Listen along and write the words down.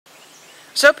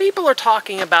So people are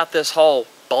talking about this whole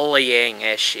bullying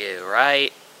issue,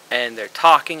 right? And they're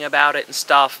talking about it and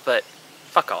stuff, but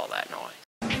fuck all that noise.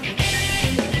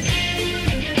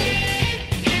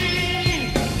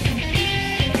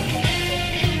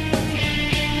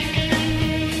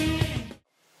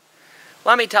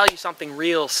 Let me tell you something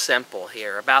real simple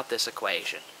here about this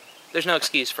equation. There's no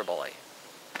excuse for bullying.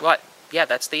 What? Yeah,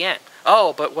 that's the end.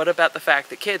 Oh, but what about the fact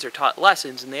that kids are taught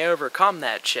lessons and they overcome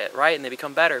that shit, right? And they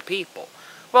become better people.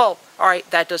 Well, alright,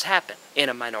 that does happen in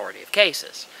a minority of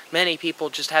cases. Many people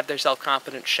just have their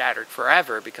self-confidence shattered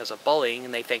forever because of bullying,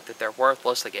 and they think that they're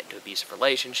worthless, they get into abusive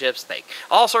relationships,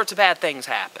 all sorts of bad things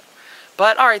happen.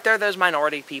 But, alright, there are those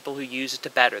minority people who use it to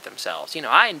better themselves. You know,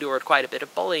 I endured quite a bit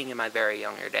of bullying in my very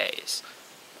younger days.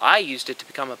 I used it to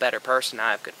become a better person.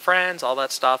 I have good friends, all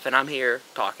that stuff, and I'm here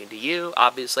talking to you.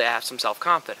 Obviously, I have some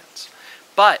self-confidence.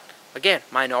 But, again,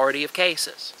 minority of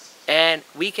cases. And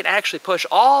we can actually push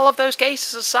all of those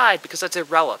cases aside because that's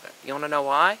irrelevant. You want to know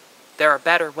why? There are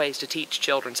better ways to teach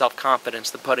children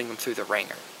self-confidence than putting them through the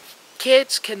ringer.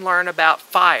 Kids can learn about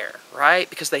fire, right?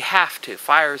 Because they have to.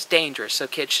 Fire is dangerous, so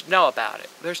kids should know about it.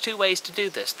 There's two ways to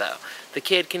do this, though. The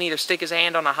kid can either stick his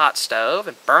hand on a hot stove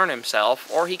and burn himself,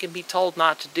 or he can be told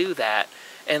not to do that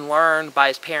and learn by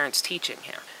his parents teaching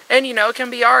him. And, you know, it can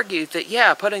be argued that,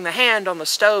 yeah, putting the hand on the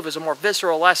stove is a more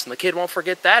visceral lesson. The kid won't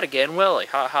forget that again, will he?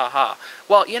 Ha, ha, ha.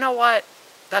 Well, you know what?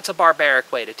 That's a barbaric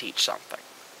way to teach something.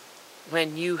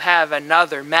 When you have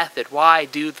another method, why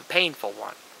do the painful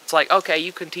one? It's like, okay,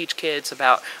 you can teach kids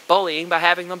about bullying by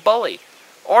having them bully.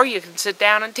 Or you can sit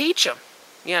down and teach them,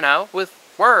 you know, with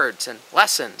words and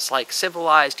lessons like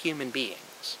civilized human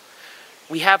beings.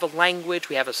 We have a language,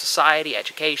 we have a society,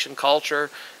 education, culture,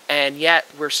 and yet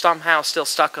we're somehow still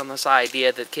stuck on this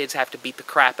idea that kids have to beat the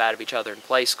crap out of each other in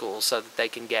play schools so that they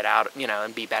can get out, you know,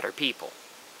 and be better people.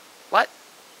 What?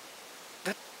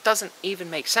 That doesn't even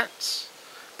make sense.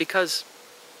 Because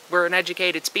we're an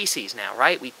educated species now,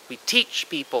 right? We teach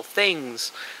people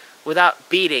things without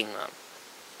beating them.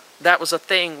 That was a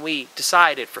thing we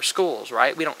decided for schools,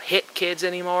 right? We don't hit kids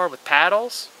anymore with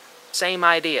paddles. Same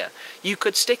idea. You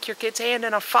could stick your kid's hand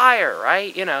in a fire,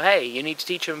 right? You know, hey, you need to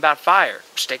teach him about fire.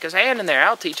 Stick his hand in there.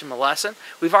 I'll teach him a lesson.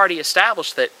 We've already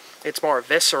established that it's more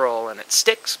visceral and it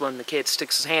sticks when the kid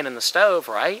sticks his hand in the stove,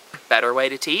 right? Better way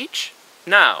to teach?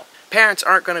 No. Parents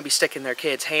aren't going to be sticking their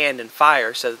kid's hand in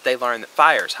fire so that they learn that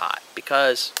fire's hot.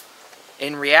 Because,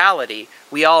 in reality,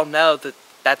 we all know that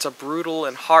that's a brutal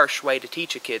and harsh way to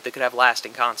teach a kid that could have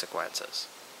lasting consequences.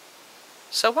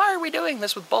 So why are we doing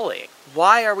this with bullying?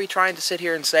 Why are we trying to sit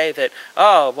here and say that,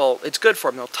 oh, well, it's good for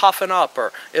them, they'll toughen up,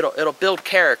 or it'll build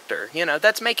character? You know,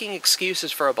 that's making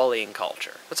excuses for a bullying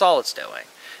culture. That's all it's doing.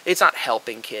 It's not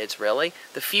helping kids, really.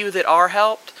 The few that are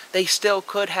helped, they still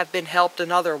could have been helped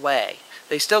another way.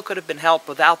 They still could have been helped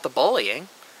without the bullying.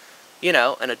 You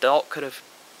know, an adult could have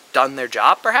done their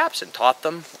job, perhaps, and taught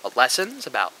them lessons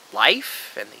about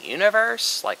life and the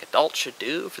universe, like adults should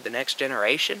do for the next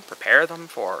generation, prepare them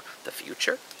for the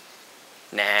future.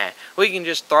 Nah, we can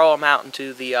just throw them out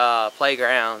into the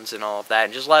playgrounds and all of that,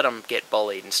 and just let them get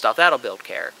bullied and stuff. That'll build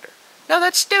character. No,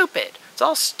 that's stupid. It's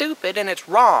all stupid, and it's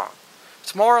wrong.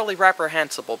 It's morally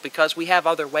reprehensible because we have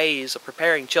other ways of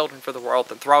preparing children for the world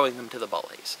than throwing them to the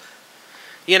bullies.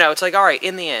 You know, it's like, alright,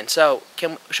 in the end, so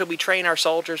should we train our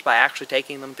soldiers by actually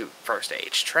taking them through first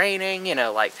aid training, you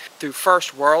know, like through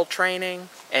first world training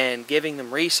and giving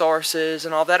them resources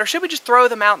and all that? Or should we just throw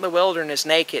them out in the wilderness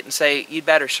naked and say, you'd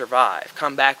better survive,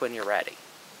 come back when you're ready?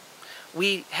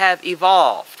 We have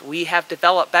evolved. We have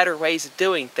developed better ways of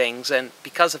doing things, and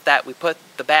because of that, we put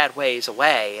the bad ways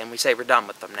away and we say we're done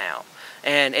with them now.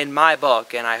 And in my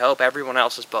book, and I hope everyone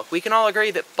else's book, we can all agree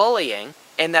that bullying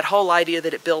and that whole idea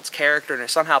that it builds character and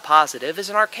is somehow positive is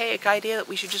an archaic idea that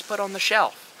we should just put on the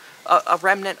shelf. A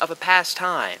remnant of a past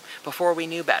time before we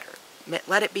knew better.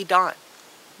 Let it be done.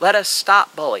 Let us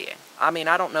stop bullying. I mean,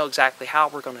 I don't know exactly how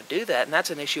we're going to do that, and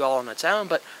that's an issue all on its own,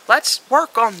 but let's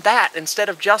work on that instead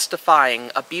of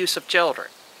justifying abuse of children.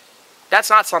 That's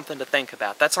not something to think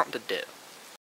about. That's something to do.